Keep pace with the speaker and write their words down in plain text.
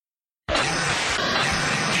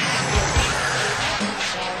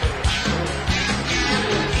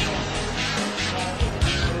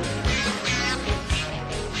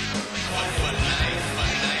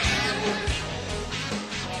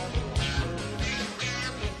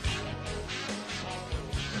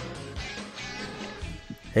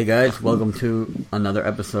Hey guys, welcome to another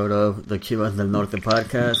episode of the Chivas del Norte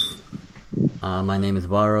podcast. My name is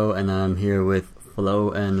Varo, and I'm here with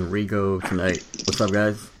Flo and Rigo tonight. What's up,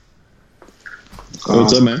 guys?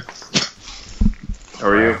 What's up, man? How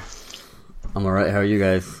are you? I'm alright, how are you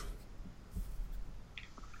guys?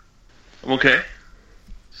 I'm okay.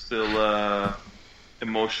 Still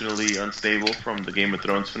emotionally unstable from the Game of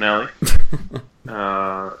Thrones finale.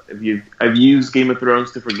 I've used Game of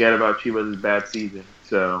Thrones to forget about Chivas' bad season,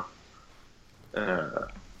 so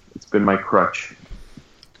it's been my crutch.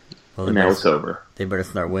 Well, and now it's over. They better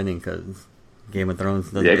start winning because Game of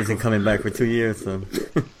Thrones isn't coming back for 2 years. So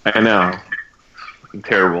I know. Fucking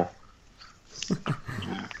terrible.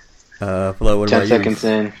 Flo, what 10 about seconds you?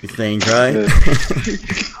 in. You staying dry?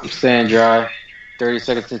 I'm staying dry. 30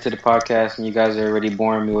 seconds into the podcast, and you guys are already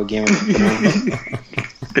boring me with Game of Thrones.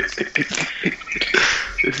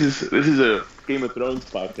 This is a Game of Thrones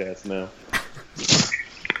podcast now.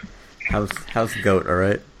 House goat,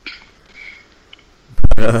 alright?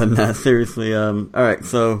 Nah, seriously, alright,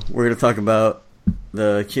 so we're going to talk about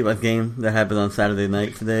the Chivas game that happened on Saturday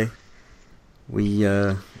night today. We,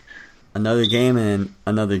 another game and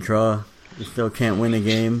another draw. We still can't win the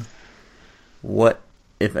game. What,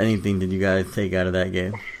 if anything, did you guys take out of that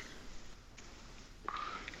game?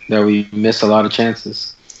 That we missed a lot of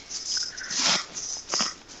chances.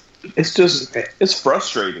 It's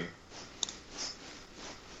frustrating.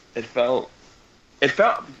 It felt.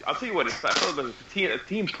 I'll tell you what. It felt like the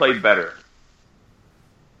team played better.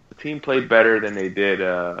 The team played better than they did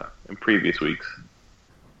in previous weeks,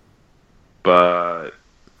 but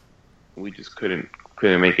we just couldn't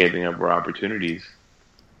make anything of our opportunities.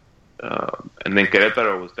 And then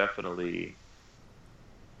Querétaro was definitely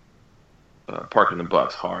parking the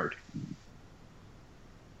bus hard.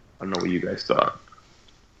 I don't know what you guys thought.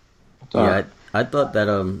 Yeah, I thought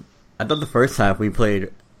that the first half we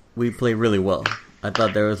played really well. I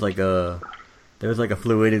thought there was like a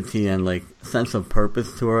fluidity and like sense of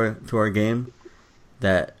purpose to our game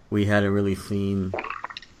that we hadn't really seen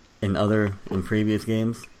in previous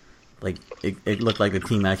games. Like it looked like the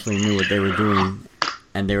team actually knew what they were doing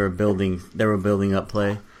and they were building up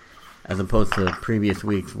play, as opposed to previous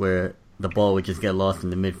weeks where the ball would just get lost in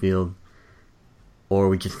the midfield or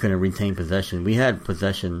we just couldn't retain possession. We had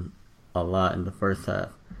possession a lot in the first half,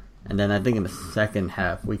 and then I think in the second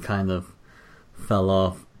half we kind of fell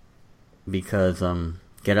off because I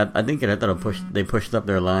think Querétaro pushed up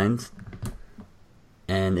their lines,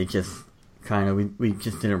 and it just kind of we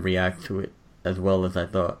just didn't react to it as well as I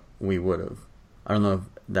thought we would have. I don't know if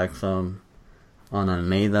that's on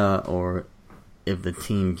Almeida or if the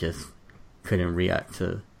team just couldn't react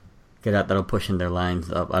to Querétaro pushing their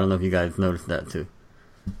lines up. I don't know if you guys noticed that too.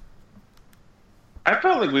 I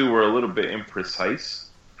felt like we were a little bit imprecise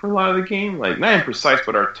for a lot of the game. Like, not imprecise,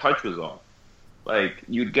 but our touch was off. Like,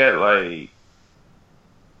 you'd get,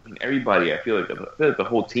 everybody, I feel like the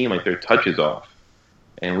whole team, like, their touch is off.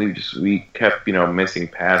 And we kept, missing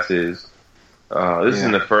passes. This is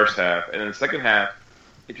in the first half. And in the second half,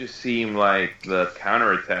 it just seemed like the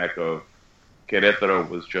counterattack of Querétaro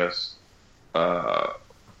was just, I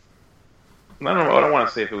don't want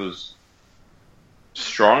to say if it was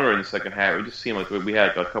stronger in the second half. It just seemed like we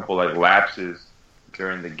had a couple lapses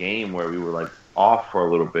during the game where we were off for a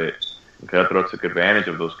little bit. And Querétaro took advantage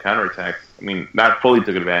of those counterattacks. I mean, not fully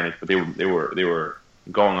took advantage, but they were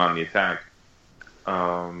going on the attack.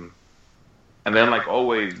 And then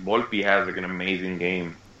always, Volpi has an amazing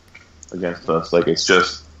game against us. It's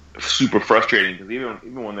just super frustrating because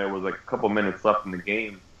even when there was a couple minutes left in the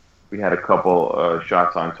game, we had a couple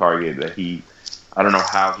shots on target that I don't know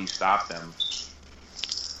how he stopped them.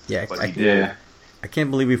 Yeah, but he did. I can't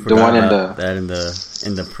believe we forgot about that in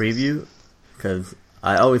the preview, because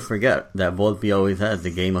I always forget that Volpi always has the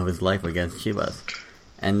game of his life against Chivas.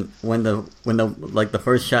 And when the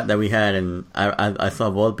first shot that we had and I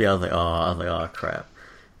saw Volpi, I was like, oh crap,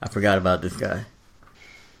 I forgot about this guy.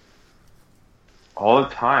 All the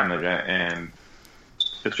time, and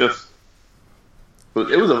it's just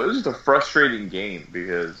it was just a frustrating game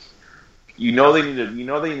because they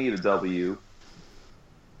need a W.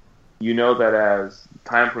 You know that as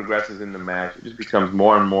time progresses in the match, it just becomes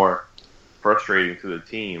more and more frustrating to the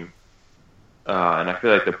team. And I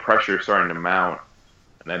feel like the pressure is starting to mount,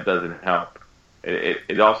 and that doesn't help.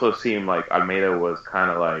 It also seemed like Almeida was kind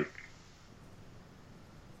of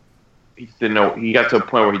he didn't know. He got to a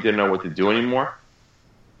point where he didn't know what to do anymore.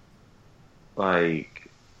 And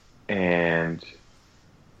I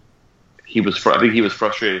think he was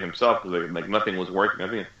frustrated himself because nothing was working.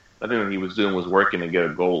 Nothing that he was doing was working to get a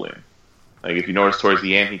goal in. Like if you notice towards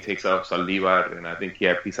the end, he takes out Saldívar, and I think he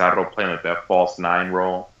had Pizarro playing like that false 9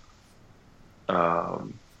 role.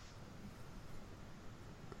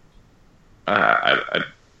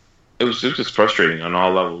 It was just frustrating on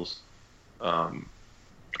all levels.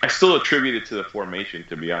 I still attribute it to the formation,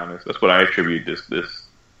 to be honest. That's what I attribute this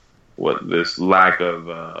lack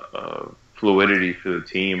of fluidity for the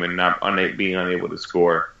team and not being unable to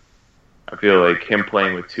score. I feel like him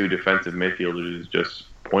playing with 2 defensive midfielders is just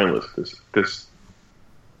pointless. Because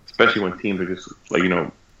especially when teams are just like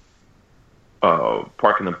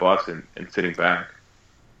parking the bus and sitting back.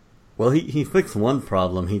 Well, he fixed one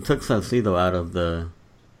problem. He took Salcido out of the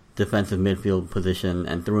defensive midfield position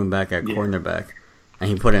and threw him back at cornerback, and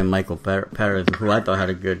he put in Michael Perez, who I thought had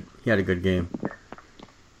a good game.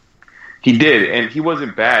 He did, and he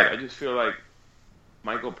wasn't bad. I just feel like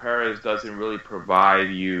Michael Perez doesn't really provide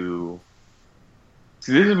you.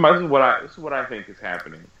 See, this is what I think is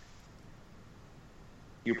happening.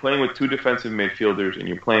 You're playing with 2 defensive midfielders, and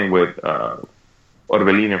you're playing with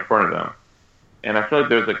Orbelin in front of them, and I feel like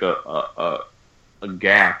there's like a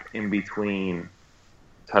gap in between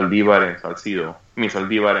Saldívar and Salcido.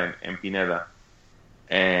 Saldívar and Pineda,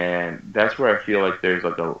 and that's where I feel like there's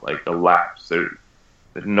like a lapse.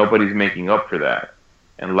 That nobody's making up for that.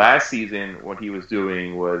 And last season, what he was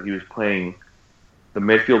doing was he was playing. The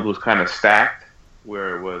midfield was kind of stacked,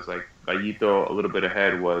 where it was like Gallito, a little bit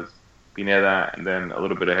ahead was Pineda, and then a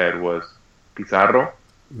little bit ahead was Pizarro.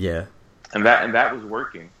 Yeah, and that was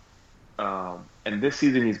working. And this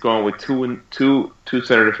season, he's going with two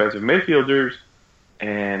center defensive midfielders,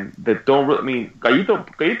 and that don't really.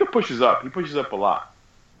 Gallito pushes up. He pushes up a lot.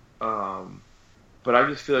 But I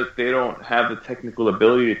just feel like they don't have the technical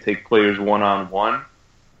ability to take players one-on-one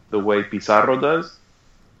the way Pizarro does.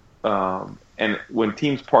 And when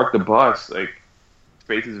teams park the bus, like,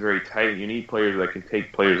 space is very tight. You need players that can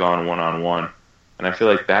take players on one-on-one. And I feel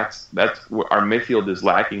like that's where our midfield is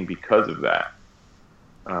lacking because of that.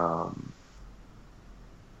 I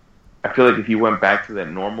feel like if he went back to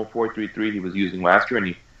that normal 4-3-3 he was using last year,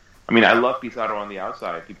 I love Pizarro on the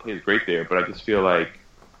outside. He plays great there, but I just feel like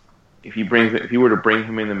if he were to bring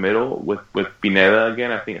him in the middle with Pineda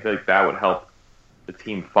again, I feel like that would help the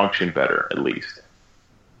team function better, at least.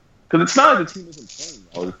 Because it's not like the team isn't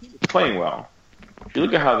playing well. The team is playing well. If you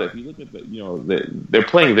look at they're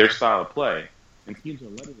playing their style of play, and teams are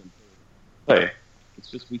letting them play. It's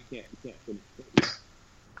just we can't finish plays.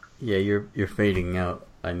 Yeah, you're fading out.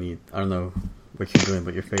 I don't know what you're doing,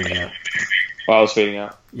 but you're fading out. Oh, I was fading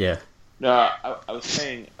out? Yeah. No, I was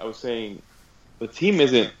saying the team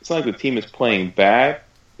isn't. It's not like the team is playing bad.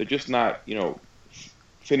 They're just not,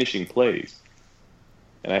 finishing plays.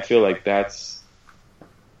 And I feel like that's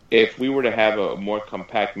if we were to have a more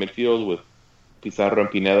compact midfield with Pizarro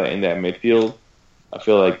and Pineda in that midfield, I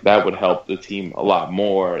feel like that would help the team a lot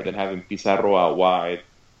more than having Pizarro out wide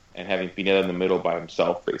and having Pineda in the middle by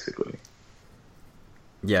himself, basically.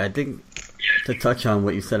 Yeah, I think to touch on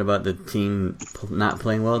what you said about the team not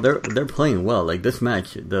playing well, they're playing well. Like this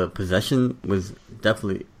match, the possession was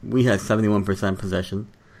definitely. We had 71% possession.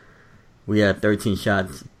 We had 13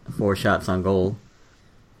 shots, 4 shots on goal,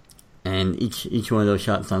 and each one of those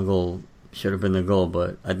shots on goal should have been the goal.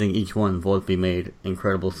 But I think each one Volpi made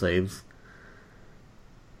incredible saves,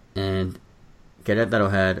 and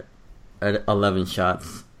Querétaro had 11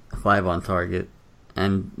 shots, 5 on target.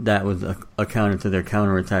 And that was a counter to their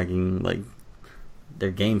counterattacking, like, their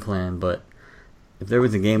game plan. But if there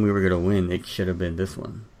was a game we were going to win, it should have been this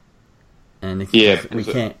one. And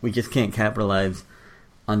we just can't capitalize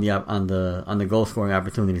on the goal scoring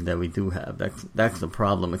opportunities that we do have. That's the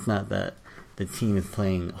problem. It's not that the team is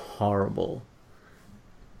playing horrible.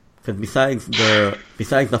 Because besides the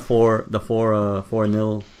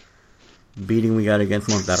 4-0 beating we got against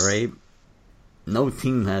Monterrey, no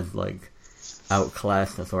team has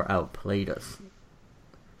outclassed us or outplayed us.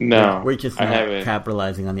 No, we're just not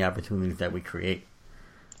capitalizing on the opportunities that we create,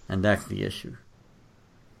 and that's the issue.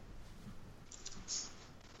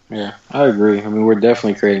 Yeah, I agree. We're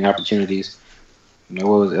definitely creating opportunities. What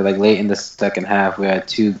was it, late in the second half, we had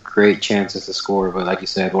 2 great chances to score, but like you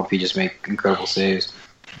said, Volpi just made incredible saves.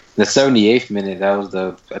 The 78th minute, that was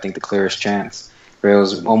the clearest chance, where it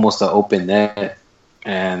was almost an open net,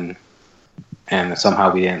 and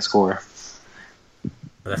somehow we didn't score.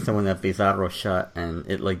 That's the one that Pizarro shot, and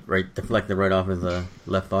it deflected right off his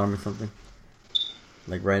left arm or something,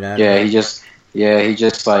 right at him. He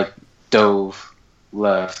just dove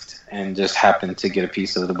left and just happened to get a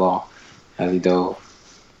piece of the ball as he dove.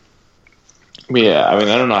 Yeah, I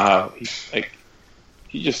don't know how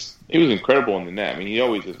he was incredible in the net. He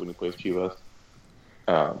always is when he plays Chivas.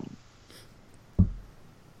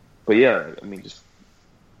 but yeah, I mean, just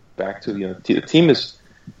back to the team is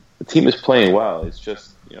playing well. It's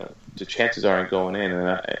just the chances aren't going in,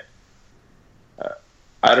 and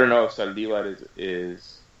I don't know if Saldívar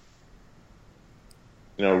is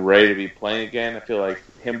ready to be playing again. I feel like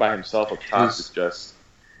him by himself up top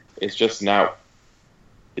it's just not.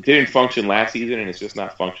 It didn't function last season, and it's just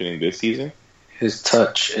not functioning this season. His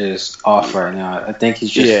touch is off right now. I think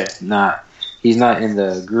he's just not. He's not in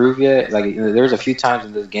the groove yet. Like there was a few times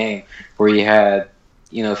in this game where he had,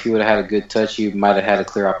 if he would have had a good touch, he might have had a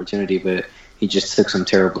clear opportunity, but he just took some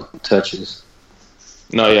terrible touches.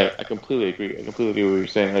 No, yeah, I completely agree. I completely agree with what you're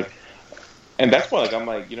saying. Like, and that's why, I'm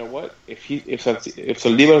like, you know what? If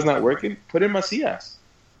Saldívar is not working, put in Macias.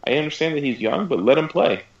 I understand that he's young, but let him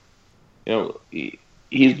play.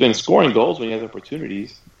 He's been scoring goals when he has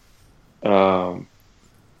opportunities. Who else?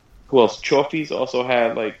 Chofis also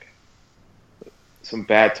had some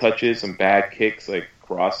bad touches, some bad kicks, like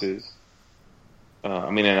crosses.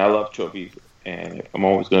 And I love Chofis, and I'm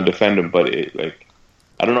always going to defend him. But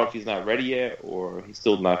I don't know if he's not ready yet or he's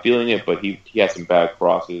still not feeling it. But he had some bad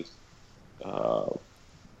crosses. For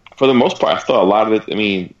the most part, I thought a lot of it. I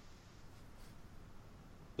mean,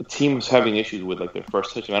 the team was having issues with their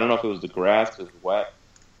first touch. I don't know if it was the grass because it was wet.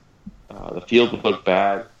 The field looked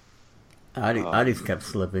bad. Adis kept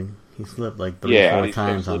slipping. He slipped 3-4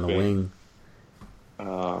 times on the wing.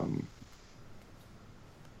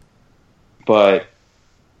 But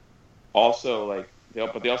also they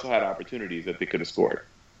also had opportunities that they could have scored.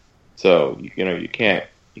 So you can't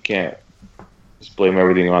just blame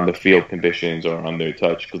everything on the field conditions or on their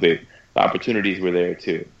touch because the opportunities were there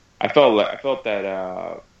too. I felt that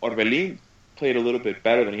Orbelin played a little bit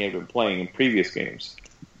better than he had been playing in previous games.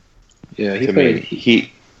 Yeah, he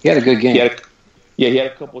had a good game. He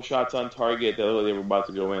had a couple shots on target that they were about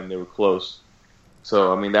to go in. They were close.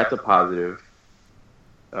 So that's a positive.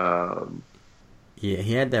 Yeah,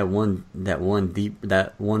 he had that one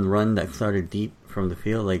run that started deep from the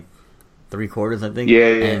field, 3/4, I think. Yeah.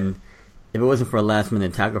 And if it wasn't for a last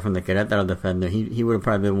minute tackle from the Querétaro defender, he would have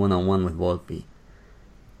probably been 1-on-1 with Volpi.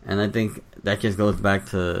 And I think that just goes back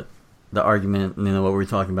to the argument, what we were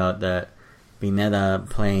talking about, that Pineda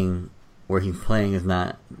playing where he's playing is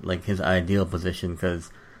not his ideal position,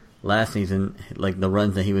 because last season, the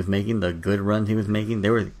runs that he was making, the good runs he was making, they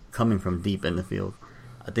were coming from deep in the field.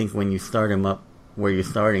 I think when you start him up where you're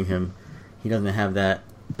starting him, he doesn't have the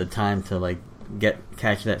time to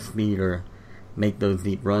catch that speed or make those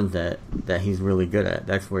deep runs that he's really good at.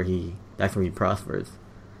 That's where he prospers.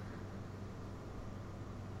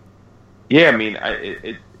 Yeah,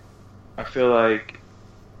 I feel like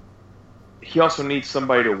he also needs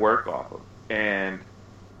somebody to work off of. And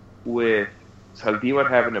with Saldívar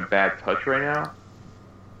having a bad touch right now,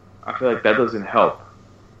 I feel like that doesn't help.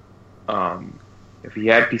 If he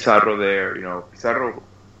had Pizarro there, Pizarro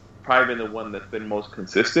probably been the one that's been most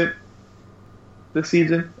consistent this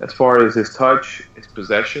season as far as his touch, his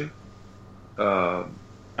possession. I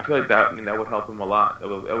feel like that would help him a lot. That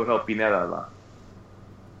would help Pineda a lot.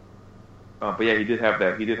 But yeah, he did have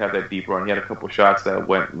that deep run. He had a couple shots that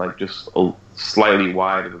went just slightly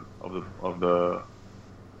wide of the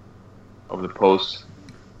post.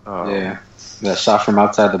 Yeah, that shot from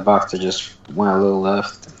outside the box that just went a little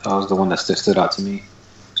left. That was the one that stood out to me.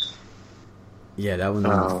 Yeah, that one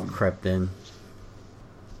almost crept in.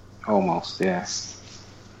 Almost, yeah.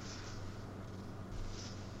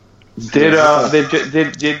 Did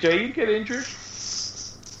Jair get injured?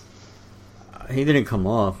 He didn't come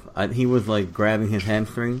off. He was grabbing his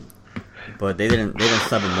hamstring, but they didn't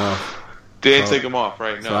sub him off. They didn't take him off,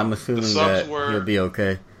 right? No. So I'm assuming that he'll be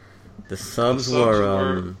okay. The subs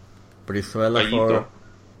were Brizuela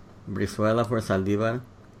for Saldívar.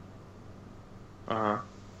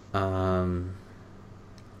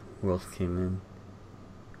 Who else came in?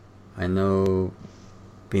 I know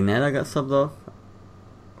Pineda got subbed off,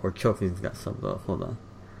 or Chofis got subbed off. Hold on.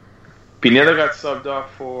 Pineda got subbed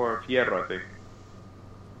off for Fierro, I think.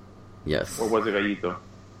 Yes. Or was it Gallito?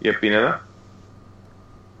 Yeah, Pineda?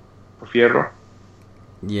 For Fierro?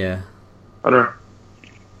 Yeah. I don't know.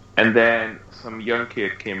 And then some young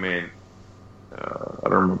kid came in. I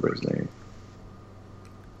don't remember his name.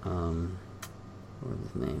 What was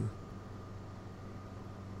his name?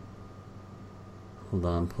 Hold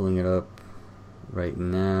on, I'm pulling it up right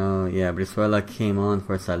now. Yeah, Brizuela came on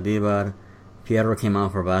for Saldívar. Fierro came on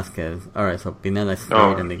for Vasquez. Alright, so Pineda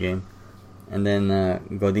stayed in the game. And then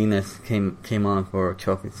Godínez came on for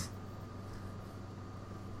Chofis.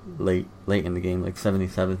 Late in the game,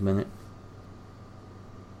 77th minute.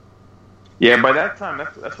 Yeah, by that time,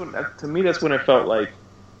 that's when to me that's when it felt like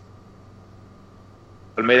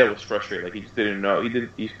Almeida was frustrated. Like he just didn't know. I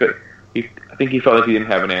think he felt like he didn't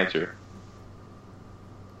have an answer.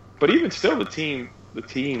 But even still, the team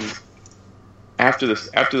after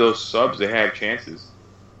those subs, they had chances.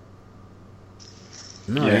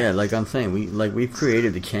 No, yeah, like I'm saying, we've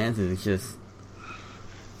created the chances. It's just,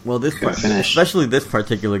 well, especially this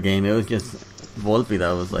particular game, it was just Volpe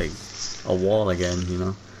that was like a wall again, you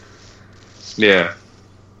know. Yeah.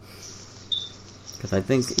 Because I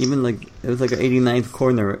think even like it was like an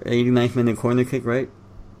 89th minute corner kick, right?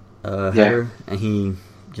 Header, and he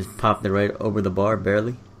just popped it right over the bar,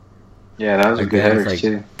 barely. Yeah, that was a good header like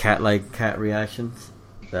too. Cat reactions.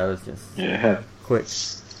 That was just quick.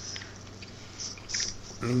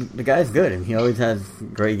 I mean, the guy's good, and he always has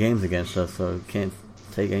great games against us, so you can't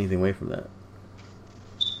take anything away from that.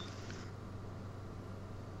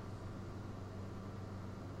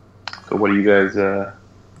 So what are you guys? Are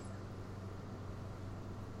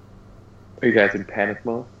you guys in panic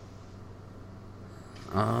mode?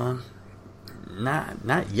 Not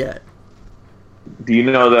yet. Do you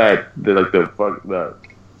know that the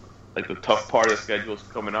tough part of the schedule is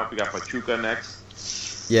coming up? We got Pachuca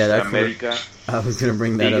next. Yeah, that's America. I was gonna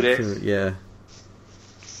bring that up too. Yeah.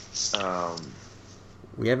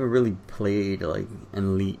 We haven't really played like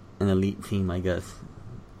an elite team, I guess.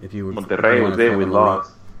 If you Monterrey was there, we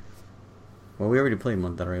lost. Well, we already played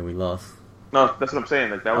Monterrey. We lost. No, that's what I'm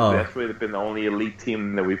saying. Like that's really been the only elite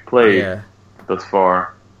team that we've played thus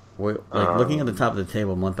far. Looking at the top of the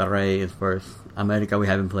table, Monterrey is first. America we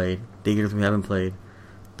haven't played. Tigres we haven't played.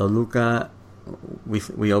 Toluca,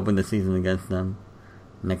 we opened the season against them.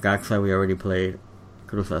 Necaxa we already played.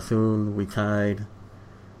 Cruz Azul we tied.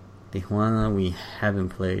 Tijuana we haven't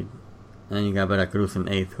played. And then you got Veracruz in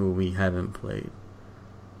 8th, who we haven't played.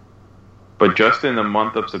 But just in the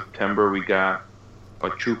month of September, we got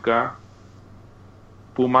Pachuca,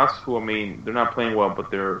 Pumas, who, I mean, they're not playing well,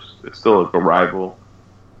 but it's still a rival.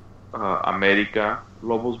 America,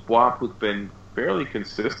 Lobos Buap, who's been fairly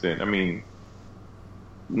consistent. I mean,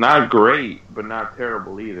 not great, but not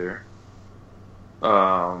terrible either.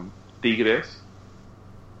 Tigres,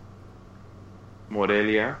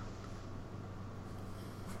 Morelia.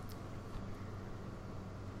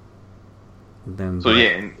 Then, so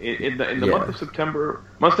yeah, in the month of September,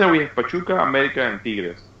 we have Pachuca, America, and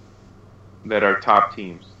Tigres that are top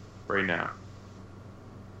teams right now.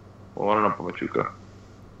 Well, I don't know about Pachuca.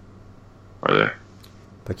 Are they?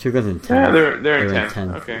 Pachuca's in 10th. Yeah, they're in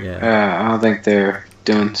 10th. Okay. Yeah. I don't think they're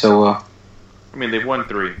doing so well. I mean, they've won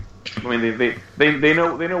 3. I mean, they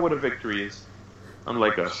know what a victory is.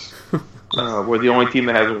 Unlike us, we're the only team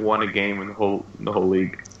that hasn't won a game in the whole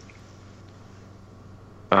league.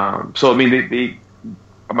 So I mean,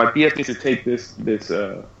 my BS needs to take this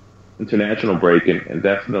international break and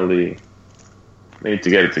definitely need to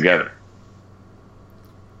get it together.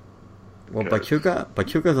 Well,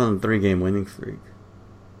 Pachuca's on a 3-game winning streak.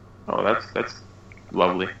 Oh, that's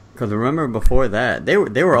lovely. Because remember before that, they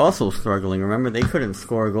were also struggling. Remember, they couldn't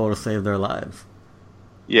score a goal to save their lives.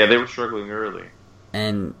 Yeah, they were struggling early.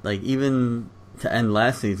 And like even to end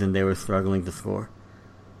last season, they were struggling to score.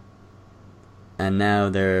 And now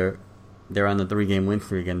they're on the 3-game win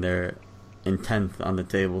streak and they're in 10th on the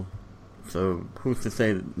table. So who's to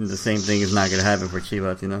say that the same thing is not going to happen for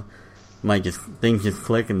Chivas? You know, things just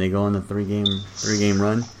click and they go on a 3-game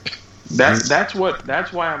run. That's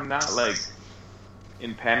why I'm not like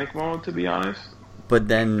in panic mode, to be honest. But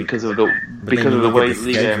then because of the way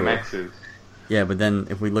Liga MX is. Yeah, but then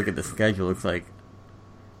if we look at the schedule, it's like,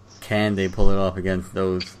 can they pull it off against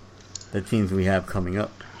the teams we have coming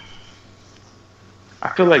up? I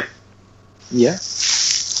feel like, yeah,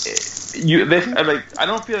 I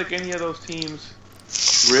don't feel like any of those teams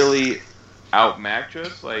really outmatch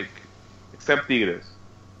us, like except Tigres.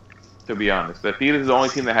 To be honest, the Tigres is the only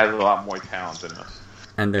team that has a lot more talent than us,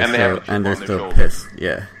 and they're still pissed.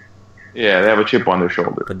 Yeah, they have a chip on their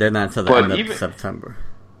shoulder, but they're not till the end of September.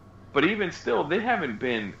 But even still, they haven't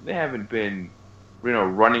been,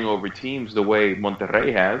 running over teams the way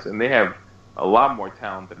Monterrey has, and they have a lot more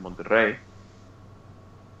talent than Monterrey.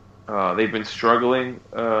 They've been struggling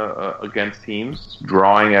against teams,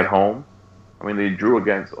 drawing at home. I mean, they drew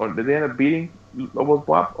against, or did they end up beating Lobos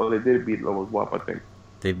Buap? Or they did beat Lobos Buap, I think.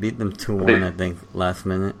 They beat them 2-1, I think, last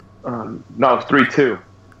minute. No, it was 3-2.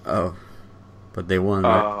 Oh, but they won,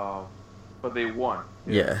 right? But they won.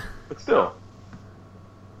 Yeah. But still,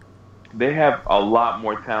 they have a lot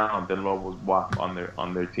more talent than Lobos Buap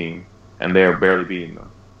on their team, and they are barely beating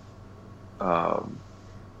them.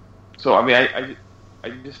 So I mean, I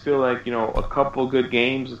just feel like a couple good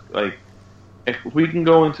games. Like if we can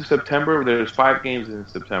go into September, there's 5 games in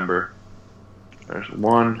September. There's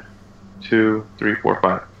 1, 2, 3, 4,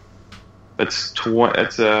 5. That's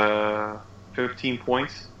 15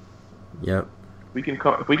 points. Yep.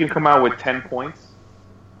 If we can come out with 10 points,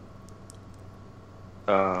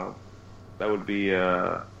 that would be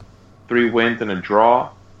 3 wins and a draw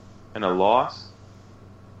and a loss.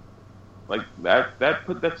 Like that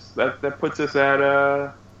puts us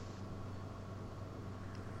at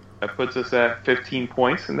 15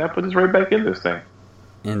 points, and that puts us right back in this thing.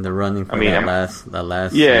 In the running for that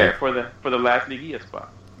last. Yeah, for the last Liguilla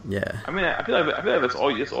spot. Yeah. I mean, I feel like that's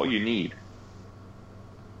all you need.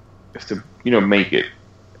 Is to make it.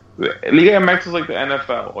 Liga MX is like the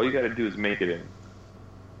NFL. All you got to do is make it in.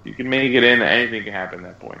 You can make it in, anything can happen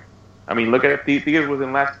at that point. I mean, look at Tigres was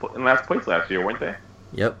in last place last year, weren't they?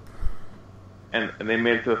 Yep. And they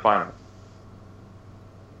made it to the finals.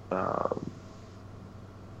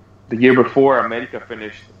 The year before, America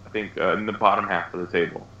finished, I think, in the bottom half of the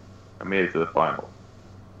table. I made it to the finals.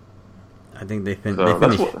 I think they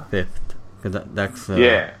finished fifth. Because that's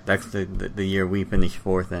the year we finished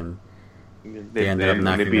fourth, and they ended up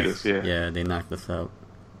knocking us. Yeah, they knocked us out.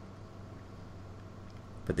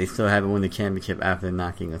 But they still haven't won the championship after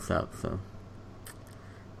knocking us out. So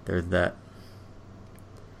there's that.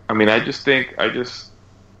 I mean, I just think as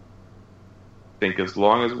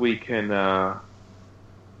long as we can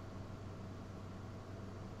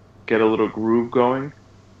get a little groove going,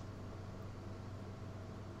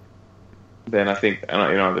 then I think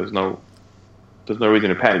there's no reason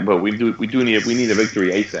to panic. But we need a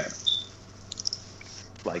victory ASAP,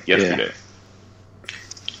 like yesterday.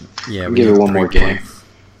 Yeah, we give it one more game.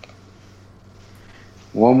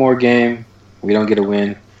 One more game, we don't get a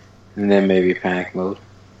win, and then maybe panic mode.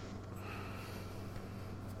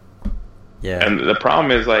 Yeah, and the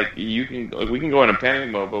problem is we can go into panic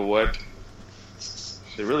mode, but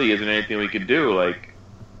there really isn't anything we could do. Like,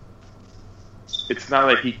 it's not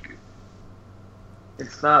like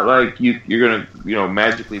you're gonna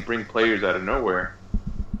magically bring players out of nowhere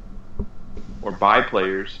or buy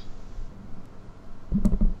players.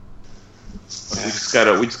 We just kind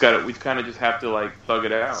of have to thug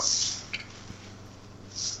it out.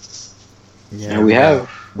 Yeah, and we have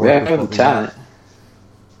the talent.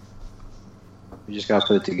 We just gotta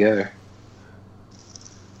put it together.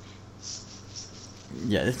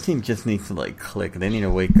 Yeah, this team just needs to click. They need to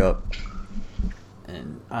wake up,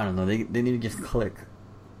 and I don't know. They need to just click.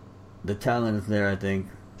 The talent is there, I think.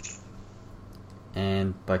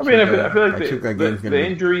 And Pachuca, I feel like the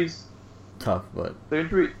injuries tough, but the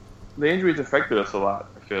injuries affected us a lot.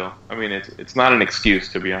 I feel. I mean, it's not an excuse,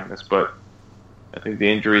 to be honest, but I think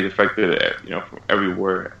the injuries affected from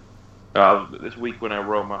everywhere. This week when I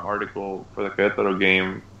wrote my article for the Querétaro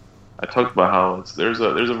game, I talked about how there's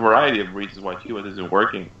a variety of reasons why Chivas isn't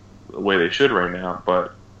working the way they should right now,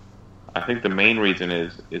 but I think the main reason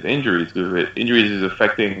is injuries, because injuries is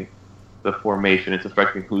affecting the formation. It's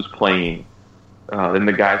affecting who's playing. Then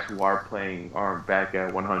the guys who are playing aren't back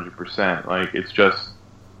at 100%.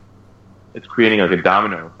 It's creating a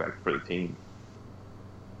domino effect for the team.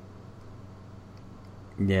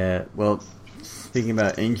 Yeah, well, speaking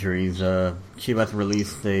about injuries, Chivas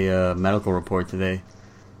released a medical report today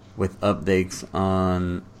with updates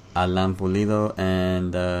on Alan Pulido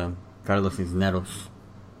and Carlos Cisneros.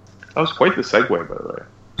 That was quite the segue, by the way.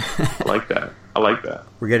 I like that.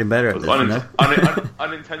 We're getting better at this,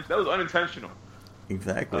 That was unintentional.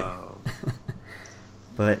 Exactly.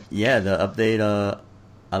 But yeah, the update,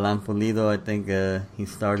 Alan Pulido, I think he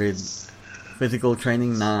started physical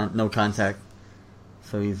training, no contact.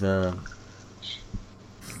 So he's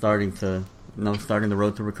starting the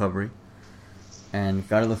road to recovery. And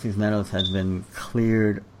Carlos Cisneros has been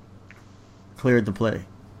cleared to play.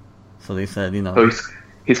 So they said, So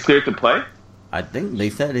he's cleared to play? I think they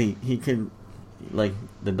said he can,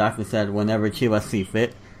 the doctor said, whenever Chivas see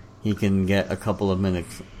fit, he can get a couple of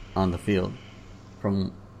minutes on the field.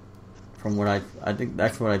 From what I think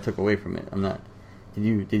that's what I took away from it. I'm not. Did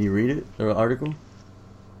you read it, the article?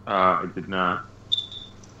 I did not.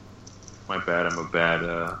 My bad. I'm a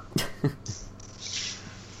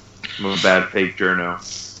bad fake journo.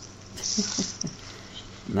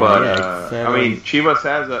 I mean, Chivas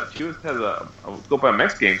has a Copa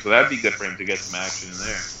MX game, so that'd be good for him to get some action in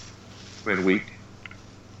there midweek.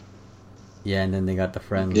 Yeah, and then they got the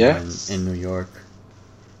Friends in New York.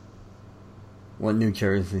 New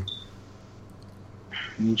Jersey.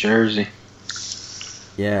 New Jersey.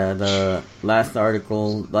 Yeah, the last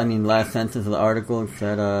sentence of the article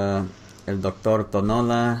said, el doctor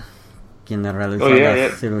Tonola, quien realizó la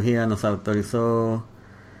cirugía, nos autorizó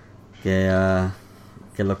que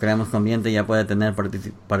lo creamos conveniente, ya puede tener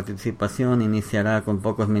participación, iniciará con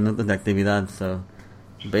pocos minutos de actividad. So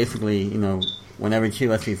basically, whenever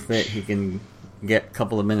Chivas sees fit, he can get a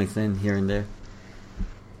couple of minutes in here and there.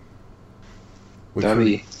 Which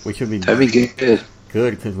would be good.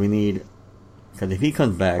 Good because if he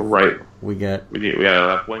comes back, right, we got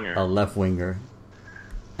a left winger,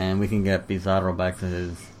 and we can get Pizarro back to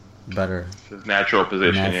his natural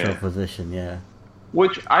position. Yeah.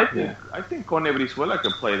 Which I think Cone Brizuela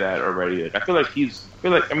can play that already. I feel like he's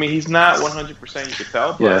not 100%. You could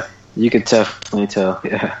tell. But yeah, you could definitely tell.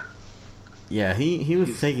 Yeah. Yeah, he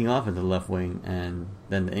was taking off at the left wing, and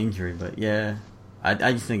then the injury. But yeah,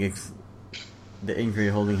 I just think it's the injury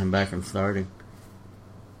holding him back from starting.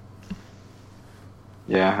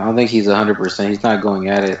 Yeah, I don't think he's 100%. He's not going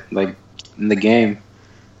at it. Like, in the game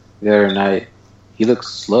the other night, he looked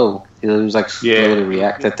slow. He was, slow to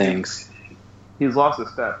react to things. He's lost a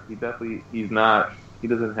step. He doesn't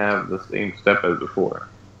have the same step as before.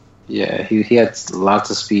 Yeah, he had lots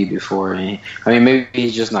of speed before. Maybe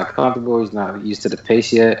he's just not comfortable. He's not used to the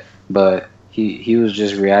pace yet, but he was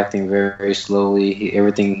just reacting very, very slowly.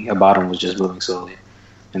 Everything about him was just moving slowly,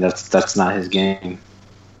 and that's not his game.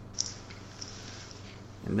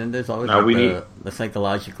 And then there's always the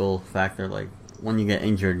psychological factor. Like, when you get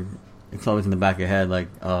injured, it's always in the back of your head, like,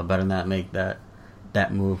 oh, better not make that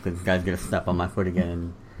move because this guy's going to step on my foot again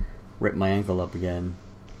and rip my ankle up again.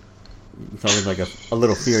 It's always like a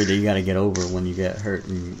little fear that you got to get over when you get hurt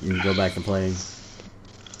and you go back to playing.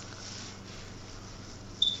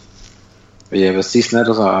 But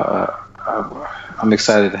Cisneros, I'm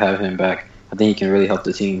excited to have him back. I think he can really help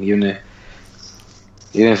the team, even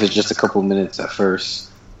if it's just a couple minutes at first.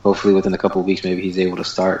 Hopefully, within a couple of weeks, maybe he's able to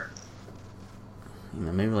start.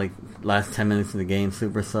 Maybe like last 10 minutes of the game,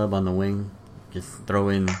 super sub on the wing. Just throw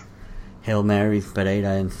in Hail Marys,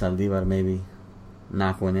 Pereira, and Saldívar, maybe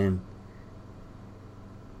knock one in.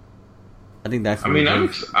 I think that's what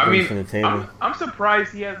for the table. I'm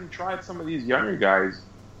surprised he hasn't tried some of these younger guys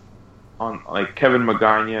on, like Kevin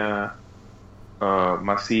Magana,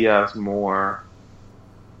 Macias more.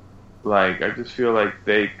 Like, I just feel like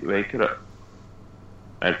they could have.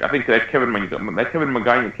 I think that Kevin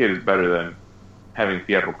Magana kid is better than having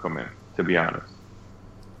Fierro come in, to be honest.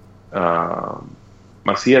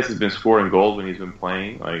 Macias has been scoring goals when he's been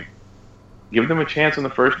playing. Like, give them a chance in the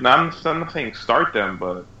first. I'm not saying start them,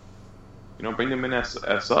 but bring them in as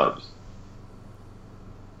subs.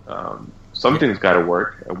 Something's got to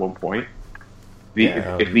work at one point.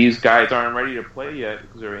 If these guys aren't ready to play yet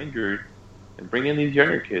because they're injured, then bring in these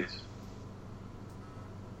younger kids.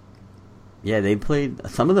 Yeah, they played.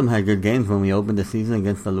 Some of them had good games when we opened the season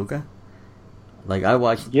against Toluca. Like, I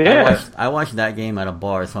watched that game at a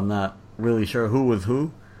bar, so I'm not really sure who was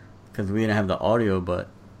who because we didn't have the audio. But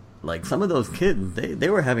like, some of those kids, they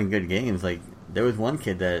were having good games. Like, there was one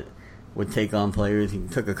kid that would take on players. He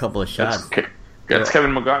took a couple of shots. That's Kevin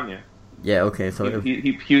Magana. Yeah. Okay. So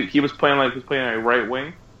he was playing a right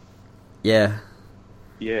wing. Yeah.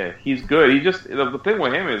 Yeah, he's good. He just the thing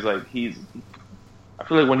with him is like I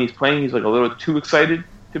feel like when he's playing, he's like a little too excited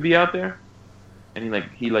to be out there, and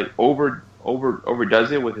he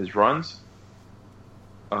overdoes it with his runs.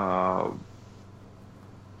 But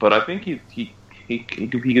I think he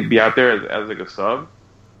could be out there as like a sub.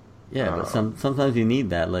 Yeah, but sometimes you need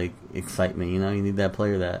that like excitement. You need that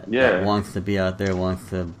player that wants to be out there, wants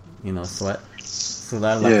to sweat.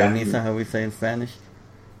 Sudar la camisa, how we say in Spanish.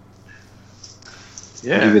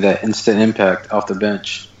 Yeah, give you that instant impact off the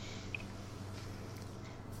bench.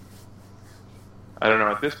 I don't know.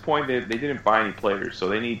 At this point, they didn't buy any players, so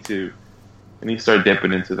they need to start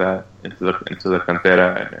dipping into the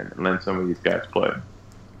cantera and let some of these guys play.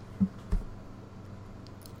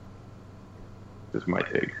 This is my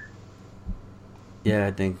take. Yeah,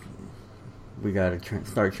 I think we got to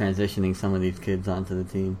start transitioning some of these kids onto the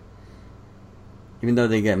team, even though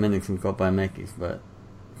they get minutes in Copa MX, but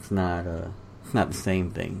it's not the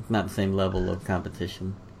same thing. It's not the same level of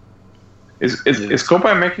competition. Is Copa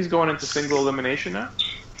MX going into single elimination now?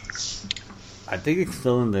 I think it's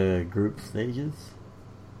still in the group stages.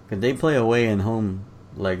 Because they play away and home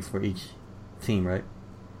legs for each team, right?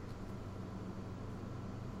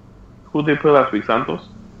 Who did they play last week? Santos?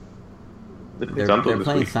 They're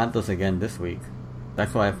playing Santos again this week.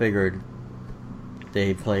 That's why I figured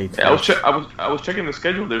they played. Yeah, I was checking the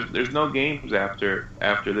schedule. There's no games after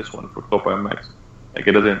this one for Copa MX. Like,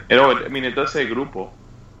 it doesn't. It does say Grupo.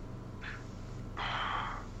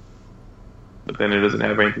 But then it doesn't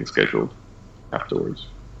have anything scheduled afterwards.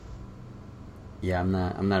 Yeah, I'm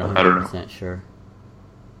not 100% sure.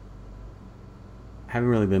 I haven't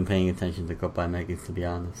really been paying attention to Copa MX, to be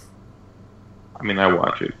honest. I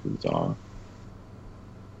watch it. It's on.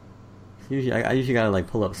 I usually gotta like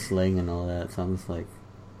pull up Sling and all that, so I'm just like,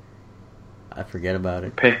 I forget about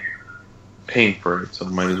it. Paying for it, so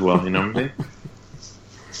might as well. You know what I'm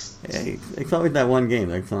Yeah, saying? it's always that one game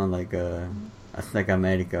that's on like Azteca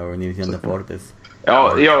America or Univision Deportes.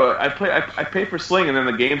 Oh, yo, I pay for Sling, and then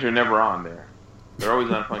the games are never on there. They're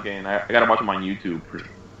always on fucking. I gotta watch them on YouTube for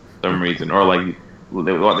some reason, or like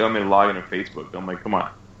they want me to log in on Facebook. I'm like, come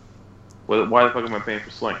on, why the fuck am I paying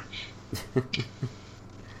for Sling?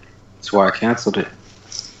 That's why I canceled it.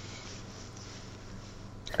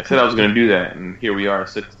 I said I was gonna do that, and here we are,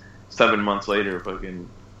 7 months later, fucking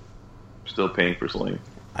still paying for Sling.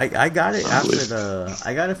 I got it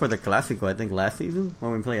I got it for the Clásico, I think last season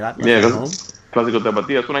when we played Atlas Yeah, at home. Clásico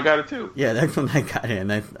Tapatía, that's when I got it too. Yeah, that's when I got it,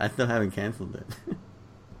 and I still haven't canceled it.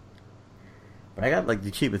 But I got like the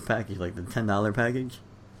cheapest package, like the $10 package.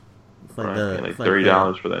 It's like Right,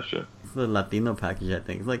 $30 for that shit. It's the Latino package, I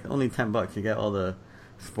think. It's like only $10. You get all the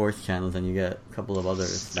sports channels, and you get a couple of other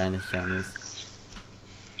Spanish channels.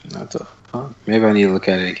 That's maybe I need to look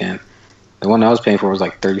at it again. The one I was paying for was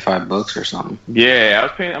like $35 or something. Yeah,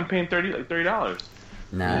 I'm paying $30.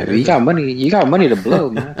 Nah, Yeah, you got money. You got money to blow,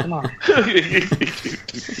 man. Come on.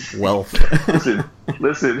 wealth.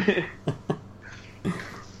 Listen.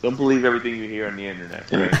 Don't believe everything you hear on the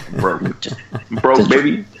internet. Right? Broke,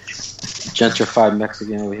 baby. Gentrified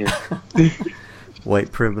Mexican over here.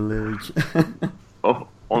 White privilege. Oh,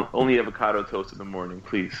 only avocado toast in the morning,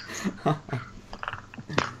 please.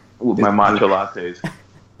 With my matcha lattes.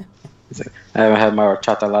 I haven't had my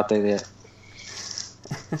horchata latte yet.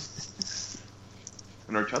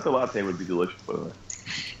 An horchata latte would be delicious, by the way.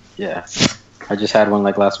 Yeah. I just had one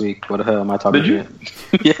like last week. What the hell am I talking Did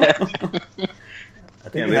about? Yeah. I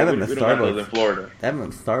think they have them at we don't have those in Starbucks. Florida. They have them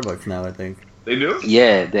at Starbucks now, I think. They do?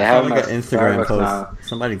 Yeah, they I have saw them like at an Instagram Starbucks post. now.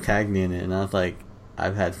 Somebody tagged me in it, and I was like,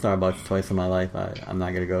 I've had Starbucks twice in my life. I'm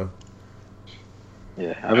not going to go.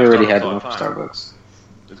 Yeah, I've already had Starbucks all one the from time. Starbucks.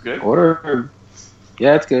 It's good?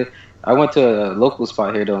 Yeah, it's good. I went to a local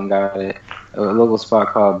spot here though and got it. A local spot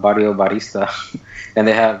called Barrio Barista, and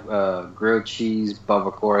they have grilled cheese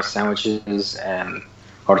barbacoa sandwiches and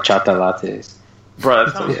horchata lattes. Bro,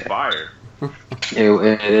 that sounds Yeah. fire.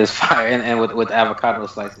 It is fire, and with avocado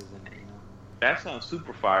slices in it. You know? That sounds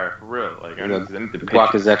super fire, for real. Like, I The need to pitch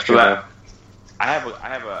guac is extra. So that- I have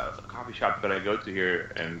a coffee shop that I go to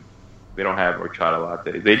here, and they don't have horchata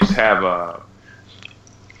lattes. They just have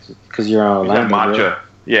Because you're on they have Orlando, matcha. bro.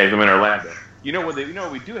 Yeah, I'm in Orlando. You know what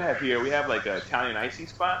we do have here? We have like an Italian icy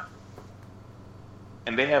spot,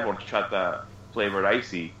 and they have horchata flavored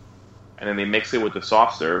icy, and then they mix it with the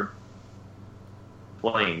soft serve.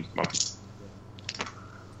 Flames,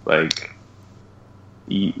 like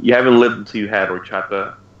you haven't lived until you had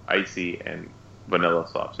horchata icy and vanilla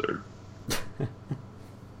soft serve.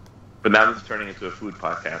 But now this is turning into a food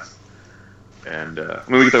podcast, and I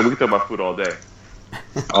mean we can talk about food all day,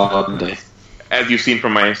 All day. as you've seen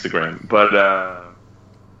from my Instagram. But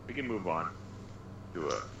we can move on to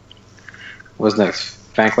What's next?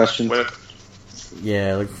 Fan questions? what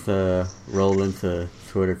Yeah, let's roll into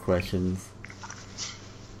Twitter questions.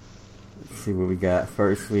 Let's see what we got.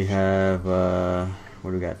 First, we have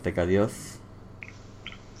what do we got? Tecadios.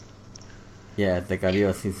 Yeah,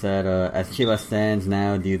 Tecadios. He said, as Chivas stands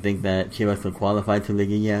now, do you think that Chivas will qualify to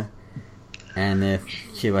Liguilla? And if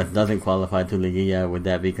Chivas doesn't qualify to Liguilla, would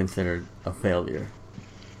that be considered a failure?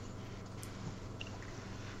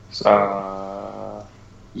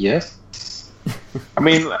 Yes. I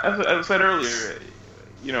mean, as I said earlier,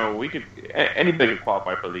 you know, we could anybody could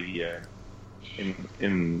qualify for Liga in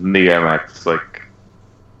Liga MX. Like,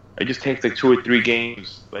 it just takes like 2 or 3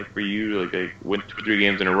 games, like for you to like win 2 or 3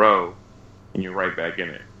 games in a row, and you're right back in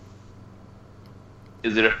it.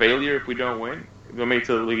 Is it a failure if we don't win? If we don't make it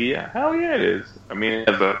to the Liga? Hell yeah, it is. I mean,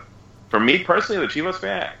 for me personally, as a Chivas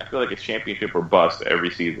fan, I feel like it's championship or bust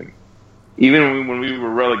every season. Even when we were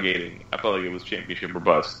relegating, I felt like it was championship or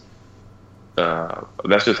bust.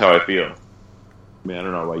 That's just how I feel. I mean, I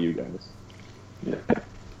don't know about you guys.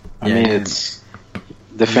 I mean, it's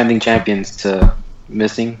defending champions to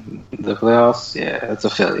missing the playoffs. Yeah, that's a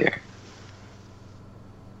failure.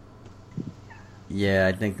 Yeah,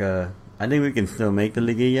 I think we can still make the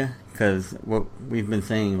Liguilla, because what we've been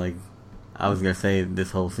saying, like, I was gonna say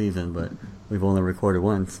this whole season, but we've only recorded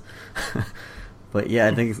once. But yeah,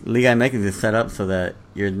 I think Liga MX is set up so that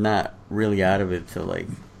you're not really out of it till like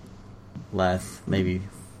last maybe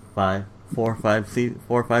 4 or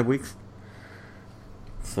 5 weeks.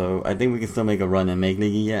 So I think we can still make a run and make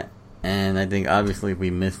Liguilla. And I think obviously if we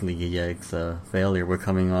miss Liguilla, it's a failure. We're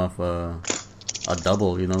coming off a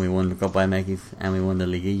double. You know, we won the Copa MX and we won the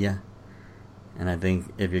Liguilla. And I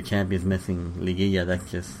think if your champion's missing Liguilla,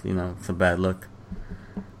 that's just, you know, it's a bad look.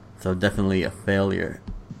 So definitely a failure.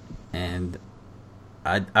 And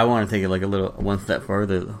I want to take it like a little one step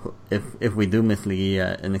further. If we do miss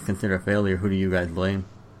Liguilla and it's considered a failure, who do you guys blame?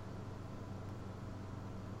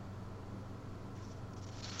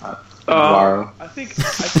 Varro. I think.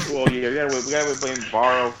 Well, yeah, we gotta blame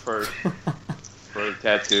Varro first for the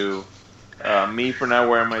tattoo. Me for not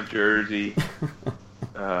wearing my jersey.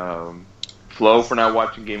 Flo for not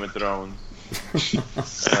watching Game of Thrones.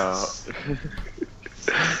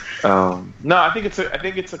 No, I think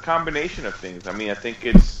it's a combination of things. I mean, I think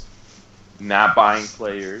it's not buying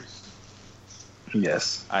players.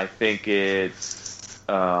 Yes. I think it's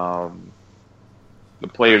the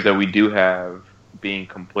players that we do have being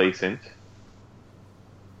complacent.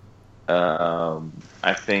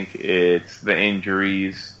 I think it's the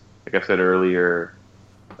injuries, like I said earlier,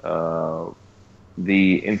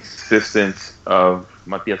 the insistence of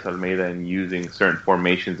Matias Almeida in using certain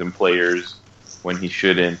formations and players when he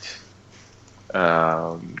shouldn't.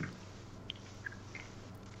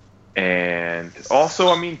 And also,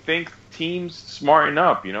 I mean, think teams smarten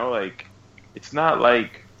up, like, it's not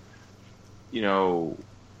like,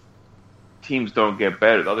 teams don't get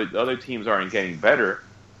better. The other teams aren't getting better,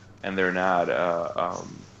 and they're not,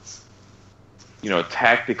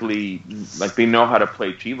 tactically, like, they know how to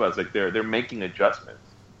play Chivas. Like, they're making adjustments.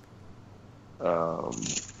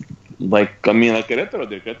 Like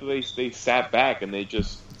Querétaro, they sat back and they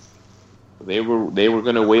were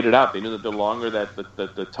going to wait it out. They knew that the longer that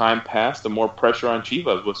the time passed, the more pressure on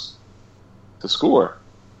Chivas was to score,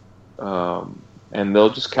 and they'll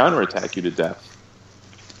just counterattack you to death.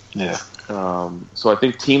 Yeah. So I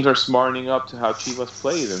think teams are smartening up to how Chivas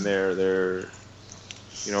plays, and they're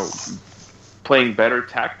playing better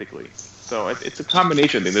tactically. So it's a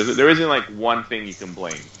combination thing. There isn't like one thing you can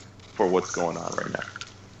blame for what's going on right now.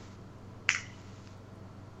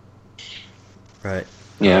 Right.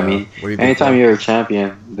 Yeah, I mean, anytime you're a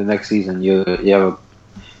champion, the next season you have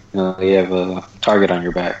a target on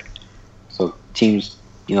your back. So teams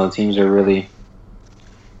are really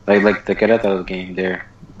like the Querétaro game. They're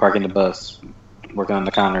parking the bus, working on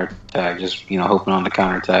the counter attack, just hoping on the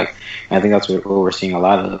counter attack. And I think that's what we're seeing a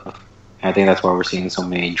lot of. And I think that's why we're seeing so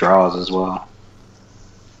many draws as well.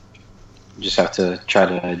 Just have to try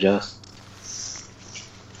to adjust.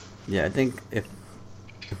 Yeah, I think if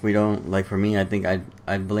we don't, like, for me, I think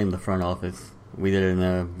I'd blame the front office. We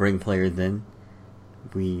didn't bring players in.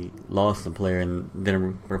 We lost a player and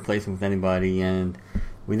didn't replace him with anybody, and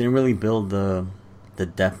we didn't really build the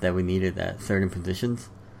depth that we needed at certain positions.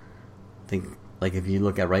 I think, like, if you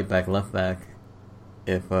look at right back, left back,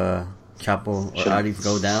 if Chapo or Aris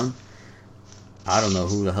go down, I don't know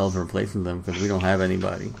who the hell's replacing them because we don't have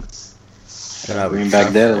anybody. Bring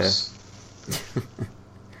back Dels.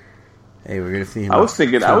 Hey, we're gonna see him. I was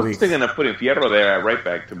thinking of putting Fierro there at right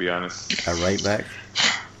back, to be honest. At right back.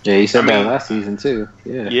 Yeah, you said that last season too.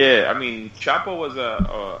 Yeah. Yeah, I mean, Chapo was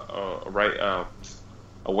a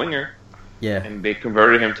winger. Yeah. And they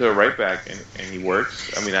converted him to a right back, and he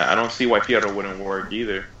works. I mean, I don't see why Fierro wouldn't work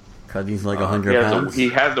either. Because he's like 100 pounds. He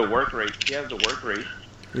has the work rate.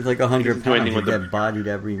 He's like 100 pounds. He get bodied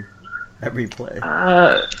every play.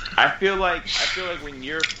 I feel like when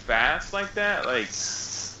you're fast like that, like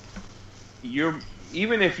you're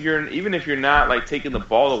even if you're not like taking the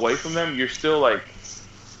ball away from them, you're still like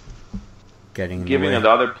giving the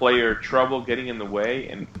other player trouble, getting in the way,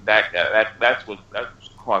 and that's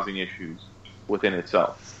causing issues within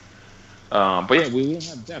itself. But yeah, we don't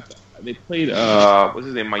have depth. They played what's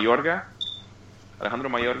his name, Mayorga. Alejandro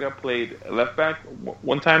Mayorga played left back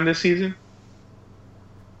one time this season.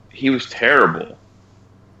 He was terrible.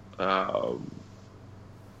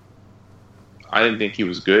 I didn't think he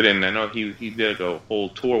was good, and I know he did a whole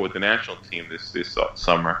tour with the national team this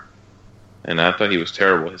summer, and I thought he was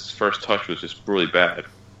terrible. His first touch was just really bad.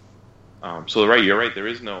 So you're right. There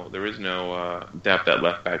is no depth at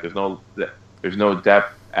left back. There's no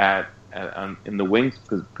depth in the wing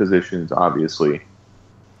positions, obviously.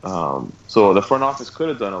 So the front office could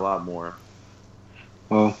have done a lot more.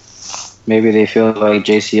 Well, maybe they feel like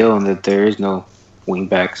JCO and that there is no wing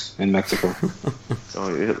backs in Mexico.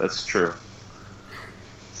 Oh, yeah, that's true.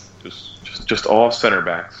 Just all center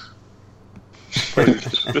backs.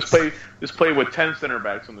 Just play with 10 center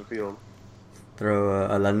backs on the field. Throw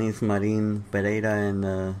Alanis, Marin, Pereira,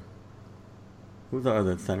 and who's the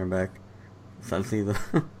other center back? Salcido.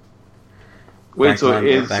 Wait,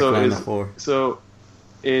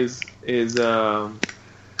 is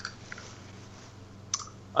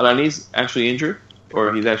Alanis actually injured,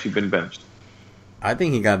 or he's actually been benched? I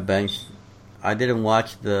think he got benched. I didn't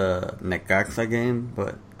watch the Necaxa game,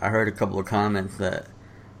 but I heard a couple of comments that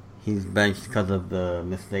he's benched because of the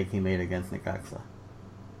mistake he made against Necaxa.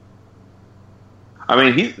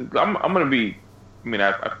 I mean, I'm gonna be. I mean,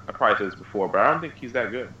 I probably said this before, but I don't think he's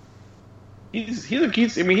that good. He's a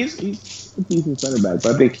decent center back,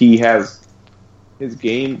 but I think he has his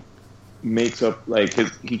game makes up like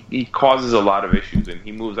he causes a lot of issues and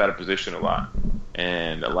he moves out of position a lot.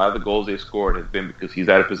 And a lot of the goals they scored has been because he's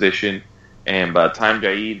out of position, and by the time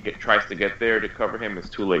Jaid tries to get there to cover him, it's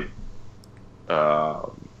too late.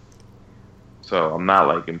 So I'm not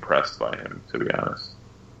like impressed by him, to be honest.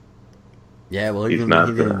 Yeah, well, he's in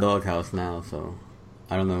the doghouse now, so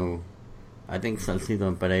I don't know. I think Salcido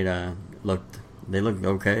and Pereira looked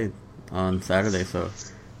okay on Saturday, so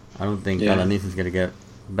I don't think Alanis is going to get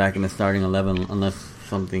back in the starting 11 unless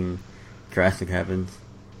something drastic happens.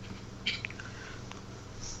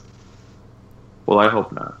 Well, I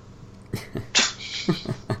hope not.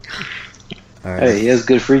 All right. Hey, he has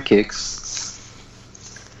good free kicks.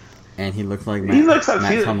 And he looks like He's like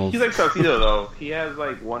Max Hummels. He's like Salcido, though. He has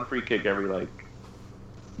like one free kick a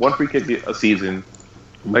season.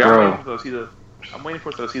 Like I'm waiting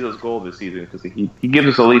for Salcido's goal this season because he gives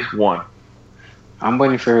us at least one. I'm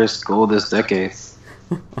waiting for his goal this decade.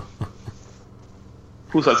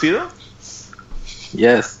 Who's Salcido?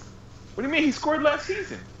 Yes. What do you mean? He scored last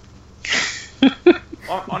season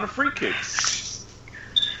on a free kick.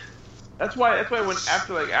 That's why when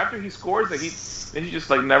after he scores, like he just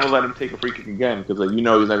like never let him take a free kick again because he's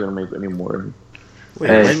not gonna make any more.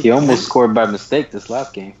 He almost scored by mistake this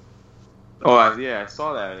last game. Oh I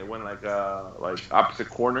saw that. It went like opposite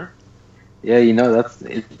corner. Yeah,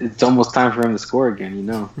 it's almost time for him to score again.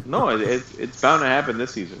 No, it's bound to happen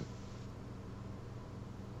this season.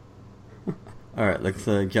 All right, let's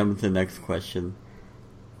jump into the next question.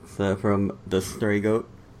 So from the Stray Goat,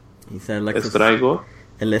 he said, El Stray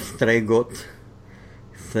Goat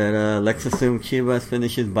said, let's assume Chivas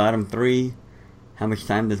finishes bottom 3. How much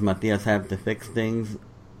time does Matias have to fix things,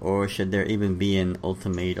 or should there even be an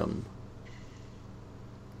ultimatum?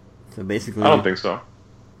 So basically, I don't think so.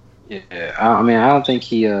 Yeah, I mean, I don't think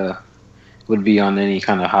he would be on any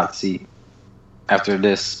kind of hot seat after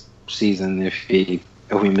this season if we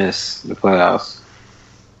miss the playoffs.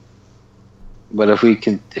 But if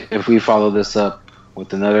we follow this up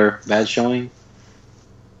with another bad showing,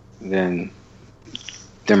 then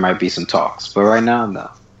there might be some talks. But right now, no.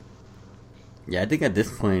 Yeah, I think at this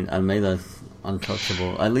point, Almeida's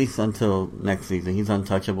untouchable. At least until next season, he's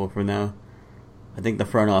untouchable for now. I think the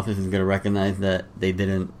front office is going to recognize that they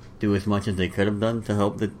didn't do as much as they could have done to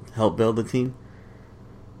help build the team,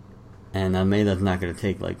 and Almeida's not going to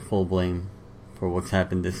take like full blame for what's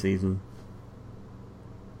happened this season.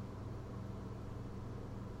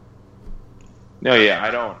 No, yeah,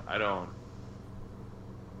 I don't.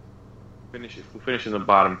 If we finish in the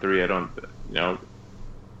bottom 3, I don't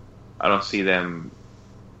see them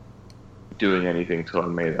doing anything to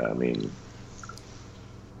Almeida. I mean,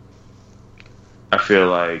 I feel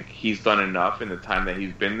like he's done enough in the time that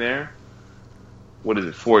he's been there. What is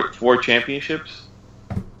it? 4 championships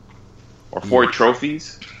or 4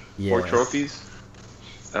 trophies? Yes. 4 trophies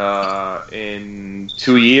in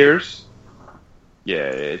 2 years.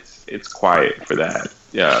 Yeah, it's quiet for that.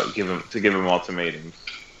 Yeah, give him ultimatums.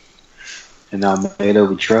 And Almeida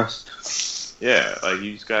we trust. Yeah, like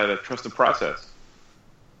you just gotta trust the process.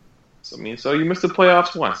 So you missed the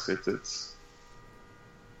playoffs once. It's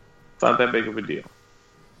not that big of a deal.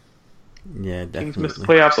 Yeah, definitely. Teams miss the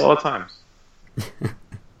playoffs all the time.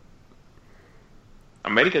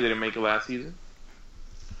 America didn't make it last season,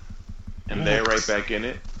 and they're right back in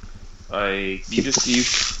it. Like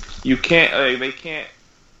you can't.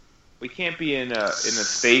 We can't be in a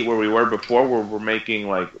state where we were before, where we're making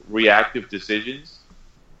like reactive decisions.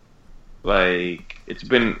 Like it's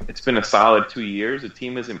been a solid 2 years. The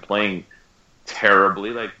team isn't playing terribly.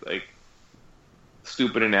 Like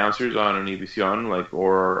stupid announcers on Univision,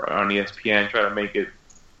 or on ESPN try to make it.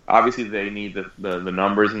 Obviously, they need the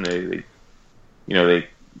numbers, and they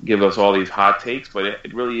give us all these hot takes. But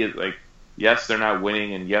it really is like, yes, they're not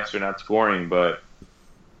winning, and yes, they're not scoring. But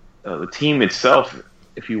the team itself,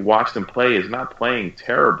 if you watch them play, is not playing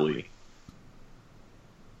terribly.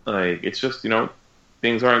 Like it's just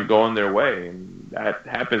things aren't going their way, and that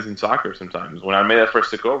happens in soccer sometimes. When Almeida first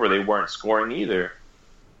took over, they weren't scoring either.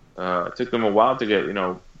 It took them a while to get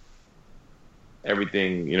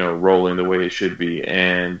everything rolling the way it should be,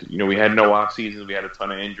 and we had no off seasons. We had a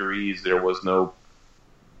ton of injuries. There was no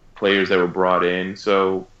players that were brought in,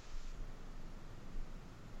 so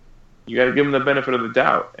you got to give him the benefit of the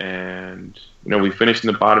doubt. And we finished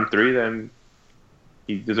in the bottom 3, then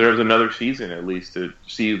he deserves another season at least to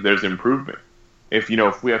see if there's improvement. If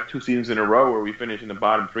we have 2 seasons in a row where we finish in the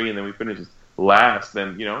bottom 3 and then we finish last,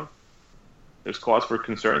 then there's cause for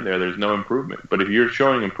concern there. There's no improvement. But if you're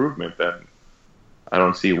showing improvement, then I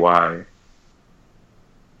don't see why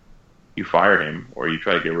you fire him or you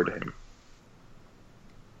try to get rid of him.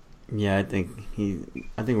 Yeah, I think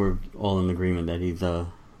we're all in agreement that he's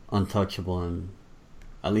untouchable, and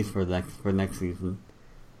at least for next season,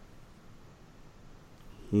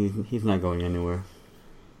 he's not going anywhere.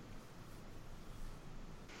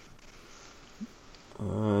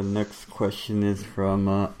 Next question is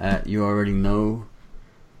from at you already know,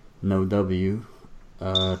 no W.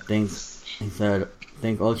 He said,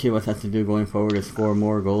 think all Chivas has to do going forward is score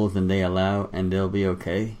more goals than they allow, and they'll be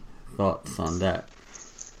okay. Thoughts on that?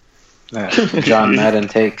 John Madden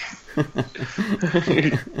take.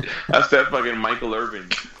 That's that fucking Michael Irvin.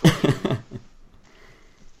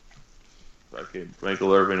 Fucking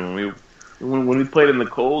Michael Irvin. When we played in the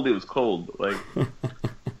cold, it was cold. Like,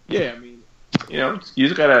 yeah, I mean, you know, you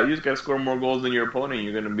just gotta score more goals than your opponent.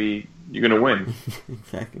 You're gonna win.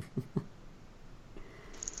 Exactly.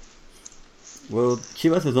 Well,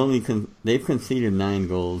 Chivas has they've conceded 9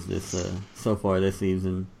 goals so far this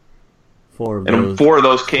season. 4 of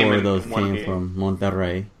those came from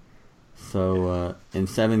Monterrey. So in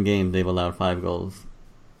 7 games, they've allowed 5 goals.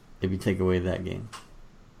 If you take away that game,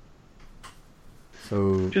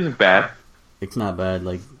 so which isn't bad. It's not bad.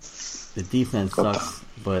 Like, the defense sucks,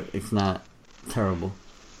 but it's not terrible.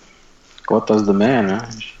 Cota's the man, huh?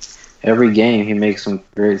 Every game he makes some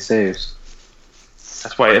great saves.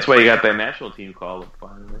 That's why you got that national team call up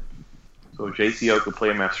finally. So JCO could play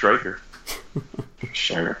him at striker.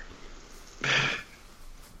 Sure.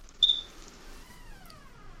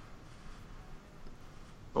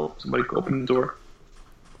 Oh, somebody open the door.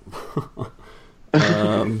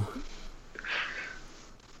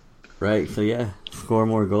 Right, so yeah, score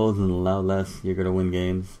more goals and allow less. You're gonna win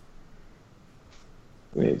games.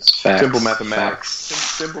 It's facts. Simple mathematics.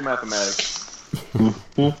 Simple mathematics.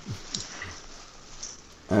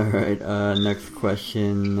 All right. Next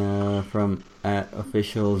question from at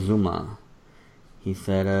official Zuma. He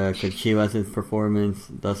said, "Could Chivas' performance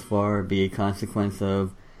thus far be a consequence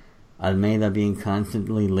of Almeida being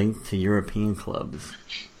constantly linked to European clubs?"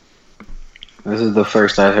 This is the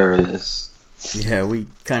first I heard of this. Yeah, we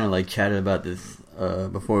kind of chatted about this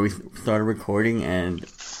before we started recording, and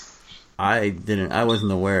I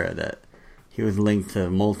wasn't aware of that. He was linked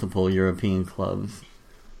to multiple European clubs.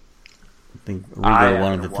 I think Rigo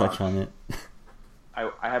wanted to touch on it.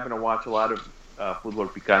 I happen to watch a lot of Fútbol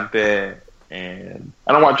Picante, and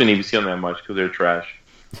I don't watch Univision that much because they're trash.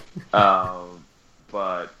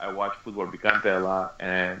 But I watch Fútbol Picante a lot,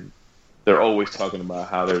 and they're always talking about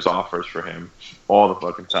how there's offers for him all the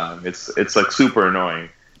fucking time. It's like super annoying.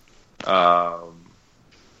 And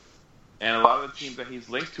a lot of the teams that he's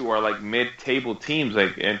linked to are like mid-table teams.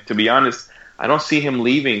 Like, and to be honest, I don't see him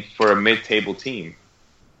leaving for a mid-table team.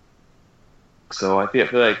 So I feel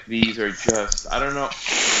like these are just, I don't know.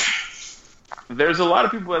 There's a lot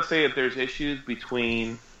of people that say that there's issues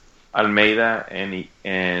between Almeida and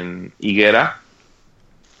Higuera.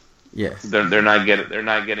 Yes, they're not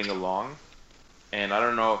getting along, and I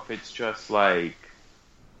don't know if it's just like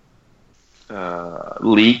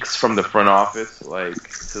leaks from the front office, like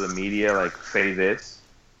to the media, like say this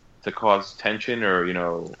to cause tension, or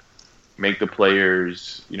make the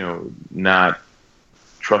players not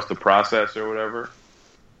trust the process or whatever.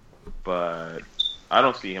 But I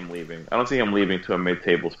don't see him leaving. I don't see him leaving to a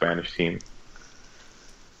mid-table Spanish team.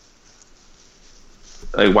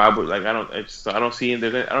 Like, why would I don't see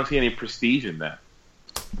any prestige in that.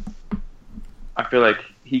 I feel like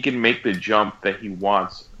he can make the jump that he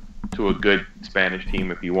wants to a good Spanish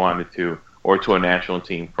team if he wanted to, or to a national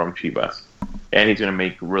team from Chivas, and he's going to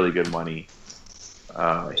make really good money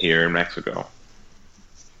here in Mexico.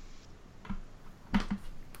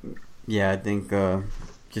 Yeah, I think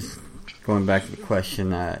just going back to the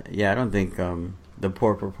question, I don't think the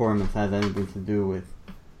poor performance has anything to do with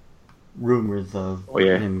rumors of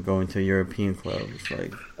him going to European clubs.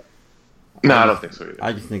 Like, no, I don't think so either.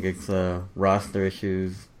 I just think it's roster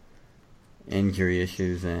issues, injury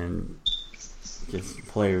issues, and just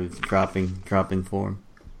players dropping form.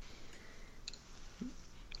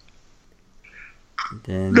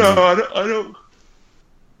 Then, no,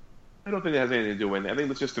 I don't think it has anything to do with it. I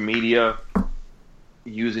think it's just the media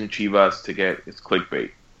using Chivas to get its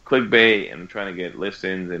clickbait, and trying to get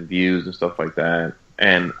listens and views and stuff like that.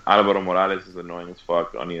 And Alvaro Morales is annoying as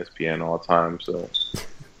fuck on ESPN all the time, so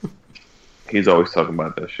he's always talking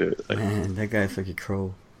about that shit. Like, man, that guy's such a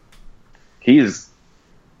troll. He's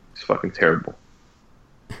fucking terrible.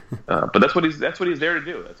 But that's what he's there to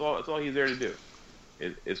do. That's all he's there to do.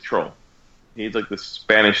 Is troll. He's like the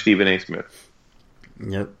Spanish Stephen A. Smith.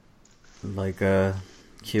 Yep. like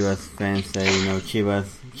Chivas fans say,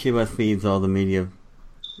 Chivas feeds all the media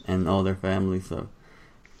and all their families, so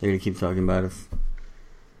they're gonna keep talking about us.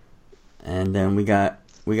 And then we got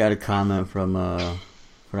a comment from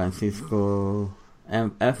Francisco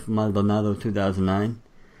F. Maldonado 2009.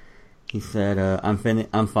 He said, "I'm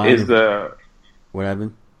fine." What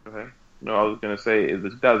happened? Okay. No, I was gonna say, is the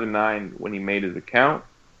 2009 when he made his account,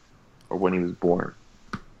 or when he was born?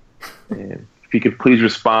 And if you could please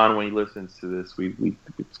respond when he listens to this,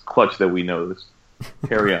 it's clutch that we know this.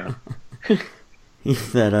 Carry on. He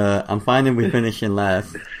said, "I'm fine if we finish in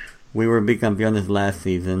last. We were bicampeones last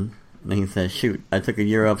season." And he said, "Shoot, I took a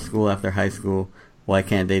year off school after high school. Why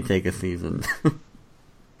can't they take a season?"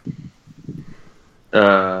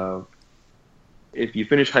 If you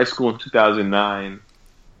finish high school in 2009,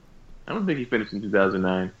 I don't think he finished in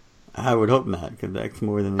 2009. I would hope not, because that's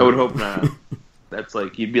more than... I would hope not. That's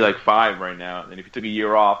like, he'd be like 5 right now. And if he took a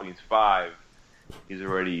year off and he's 5, he's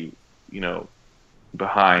already,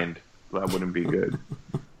 behind. That wouldn't be good.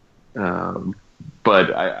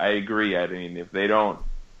 But I agree. I mean, if they don't...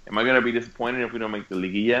 Am I going to be disappointed if we don't make the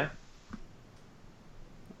Liguilla?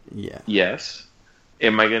 Yeah. Yes.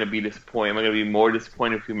 Am I going to be disappointed? Am I going to be more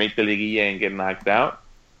disappointed if we make the Liguilla and get knocked out?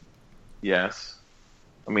 Yes.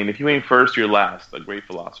 I mean, if you ain't first, you're last. A great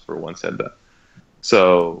philosopher once said that.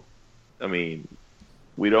 So, I mean,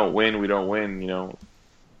 we don't win.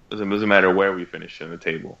 Doesn't matter where we finish in the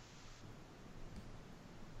table.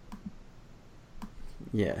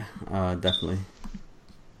 Yeah, definitely.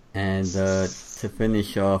 And to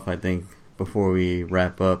finish off, I think, before we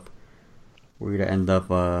wrap up, we're going to end up...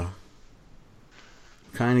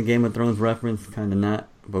 kind of Game of Thrones reference, kind of not,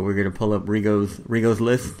 but we're gonna pull up Rigo's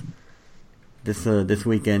list. This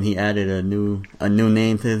weekend he added a new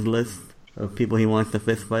name to his list of people he wants to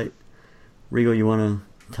fist fight. Rigo, you want to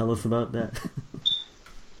tell us about that?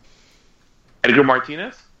 Edgar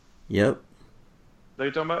Martinez? Yep. Is that what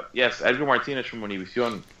you're talking about? Yes, Edgar Martinez from when he was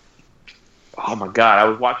young. Oh my God, I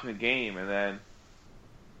was watching the game and then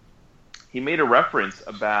he made a reference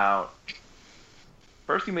about...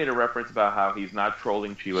 First, he made a reference about how he's not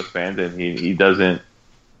trolling Chivas fans, and he doesn't.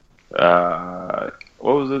 What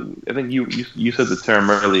was it? I think you said the term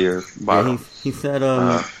earlier. Yeah, he said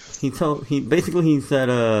he said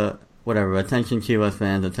whatever. Attention Chivas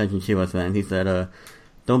fans. He said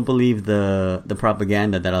don't believe the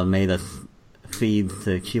propaganda that Almeida feeds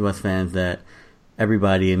to Chivas fans that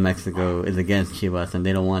everybody in Mexico is against Chivas and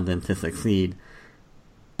they don't want them to succeed.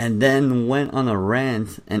 And then went on a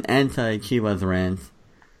rant, an anti-Chivas rant,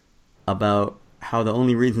 about how the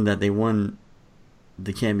only reason that they won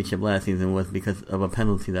the championship last season was because of a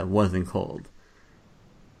penalty that wasn't called.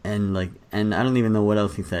 And I don't even know what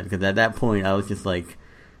else he said, because at that point I was just like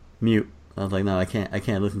mute. I was like, no, I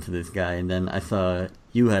can't listen to this guy. And then I saw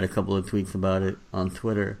you had a couple of tweets about it on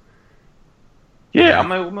Twitter. Yeah, I'm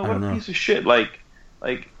like, what a piece of shit. Like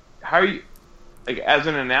how are you? Like, as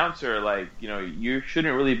an announcer, you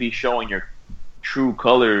shouldn't really be showing your true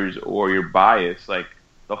colors or your bias. Like,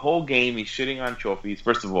 the whole game, he's shitting on Chofis.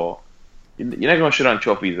 First of all, you're not going to shit on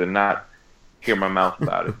Chofis and not hear my mouth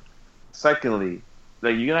about it. Secondly,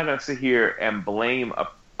 you're not going to sit here and blame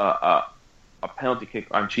a penalty kick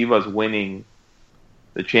on Chivas winning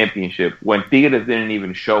the championship when Tigres didn't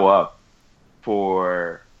even show up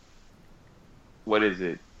for, what is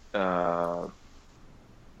it,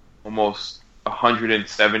 almost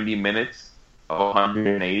 170 minutes of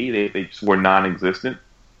 180. They just were non-existent.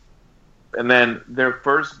 And then their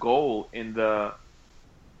first goal in the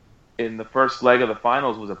first leg of the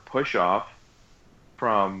finals was a push-off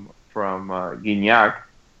from Gignac.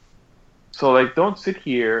 So don't sit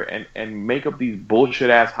here and make up these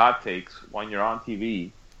bullshit-ass hot takes when you're on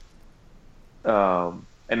TV,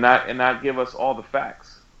 and not give us all the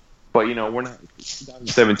facts. But we're not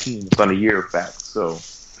 2017. It's not a year of facts, so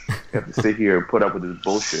you have to sit here and put up with this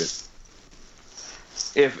bullshit.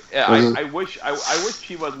 I wish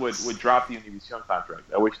Chivas would drop the Univision contract.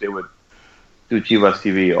 I wish they would do Chivas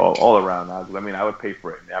TV all around now. I mean, I would pay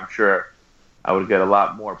for it. I'm sure I would get a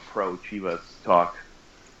lot more pro Chivas talk,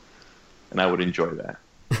 and I would enjoy that.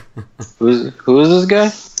 Who is this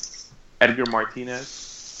guy? Edgar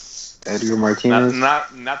Martinez. Edgar Martinez.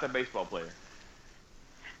 Not the baseball player.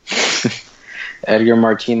 Edgar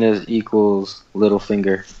Martinez equals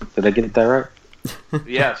Littlefinger. Did I get that right?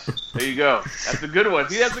 Yes, there you go. That's a good one.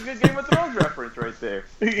 See, that's a good Game of Thrones reference right there.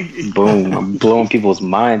 Boom! I'm blowing people's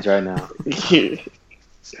minds right now.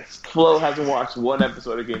 Flo hasn't watched one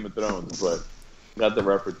episode of Game of Thrones, but got the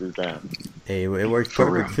references down. Hey, it works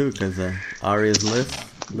perfect too, because Arya's list,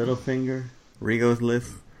 Littlefinger, Rigo's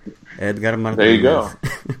list, Edgar Martinez. There you go.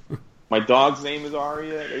 My dog's name is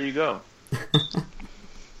Arya. There you go.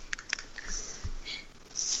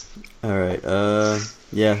 All right.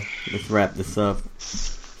 Yeah. Let's wrap this up.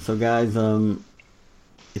 So, guys,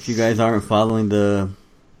 if you guys aren't following the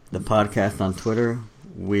podcast on Twitter,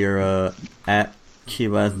 we're at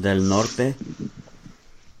Chivas del Norte,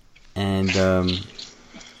 and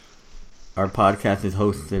our podcast is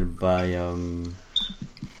hosted by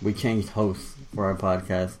we changed hosts for our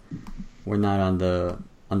podcast. We're not under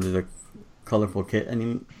the Colorful Kit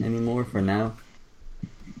anymore for now.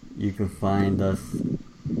 You can find us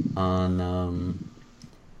on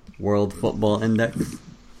World Football Index.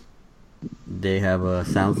 They have a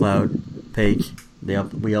SoundCloud page. We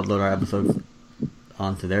upload our episodes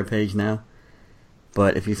onto their page now.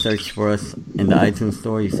 But if you search for us in the iTunes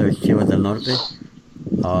store, you search Chivas del Norte,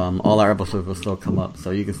 all our episodes will still come up.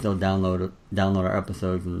 So you can still download our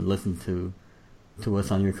episodes and listen to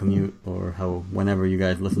us on your commute or whenever you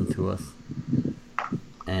guys listen to us.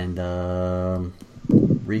 And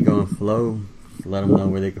Rigo and Flo, let them know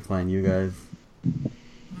where they can find you guys.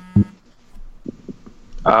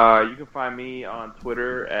 You can find me on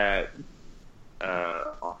Twitter at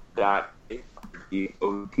 .OTA. You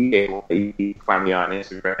can find me on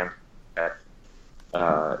Instagram at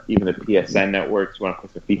even the PSN networks. When I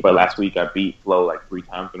played for FIFA last week, I beat Flo like 3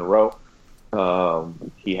 times in a row.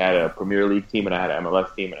 He had a Premier League team and I had an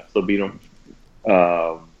MLS team, and I still beat him.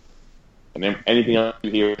 And then anything else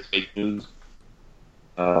you hear is fake news.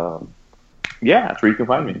 Yeah, that's where you can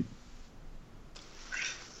find me.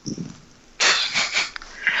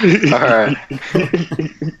 All right.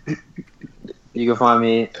 You can find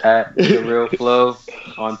me at The Real Flow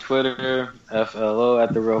on Twitter, FLO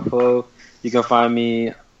at The Real Flow. You can find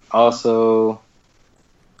me also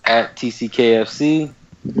at TCKFC,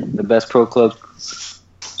 the best pro club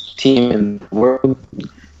team in the world.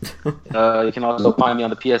 You can also find me on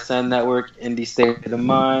the PSN network, Indie State of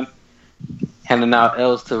Mind, handing out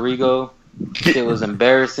L's to Rigo. It was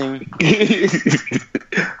embarrassing.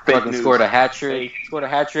 Fucking scored a hat trick. Scored a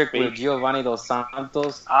hat trick with Giovanni Dos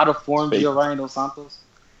Santos. Out of form, Giovanni Dos Santos.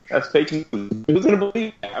 That's fake news. Who's gonna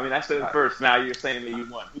believe that? I mean, I said it first. Now you're saying that you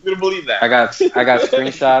won. Who's gonna believe that? I got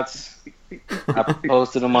screenshots. I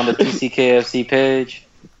posted them on the TCKFC page.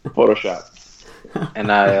 Photoshop.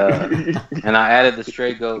 And I added the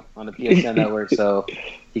Stray Goat on the PSN network, so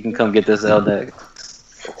he can come get this L deck.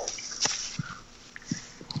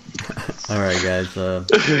 All right, guys.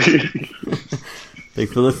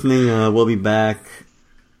 Thanks for listening. We'll be back.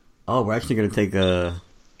 Oh, we're actually gonna take a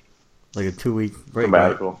 2-week break,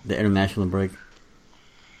 right? The international break.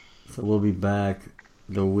 So we'll be back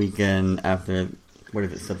the weekend after. What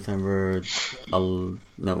is it? September. September.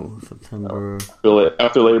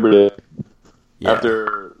 After Labor Day. Yeah.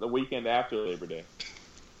 After the weekend after Labor Day.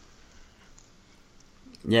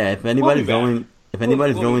 Yeah, if anybody's going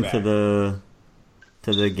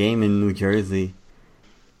to the game in New Jersey,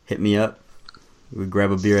 hit me up. We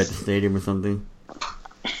grab a beer at the stadium or something.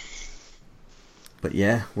 But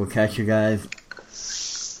yeah, we'll catch you guys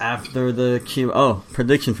after the Chivas. Oh,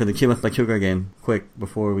 prediction for the Chivas Pachuca game, quick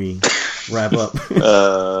before we wrap up.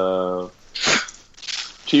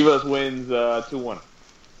 Chivas wins 2-1.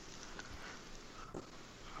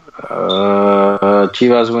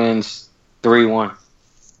 Chivas wins 3-1.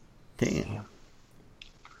 Damn,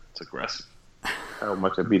 it's aggressive. How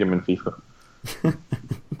much I beat him in FIFA.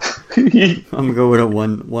 I'm gonna go with a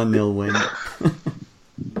 1-0 win.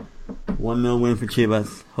 1-0 win for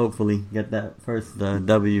Chivas. Hopefully, get that first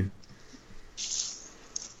W.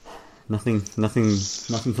 Nothing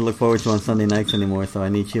to look forward to on Sunday nights anymore. So I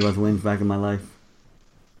need Chivas wins back in my life.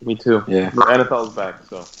 Me too. Yeah, the NFL's back,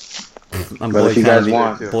 so I'm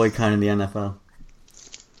boycotting the NFL.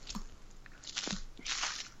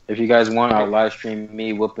 If you guys want, I'll live stream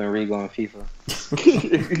me whooping Rigo in FIFA.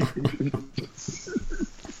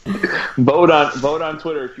 Vote on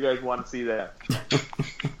Twitter if you guys want to see that.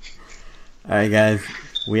 All right, guys.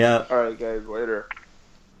 We out. All right, guys. Later.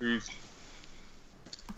 Peace.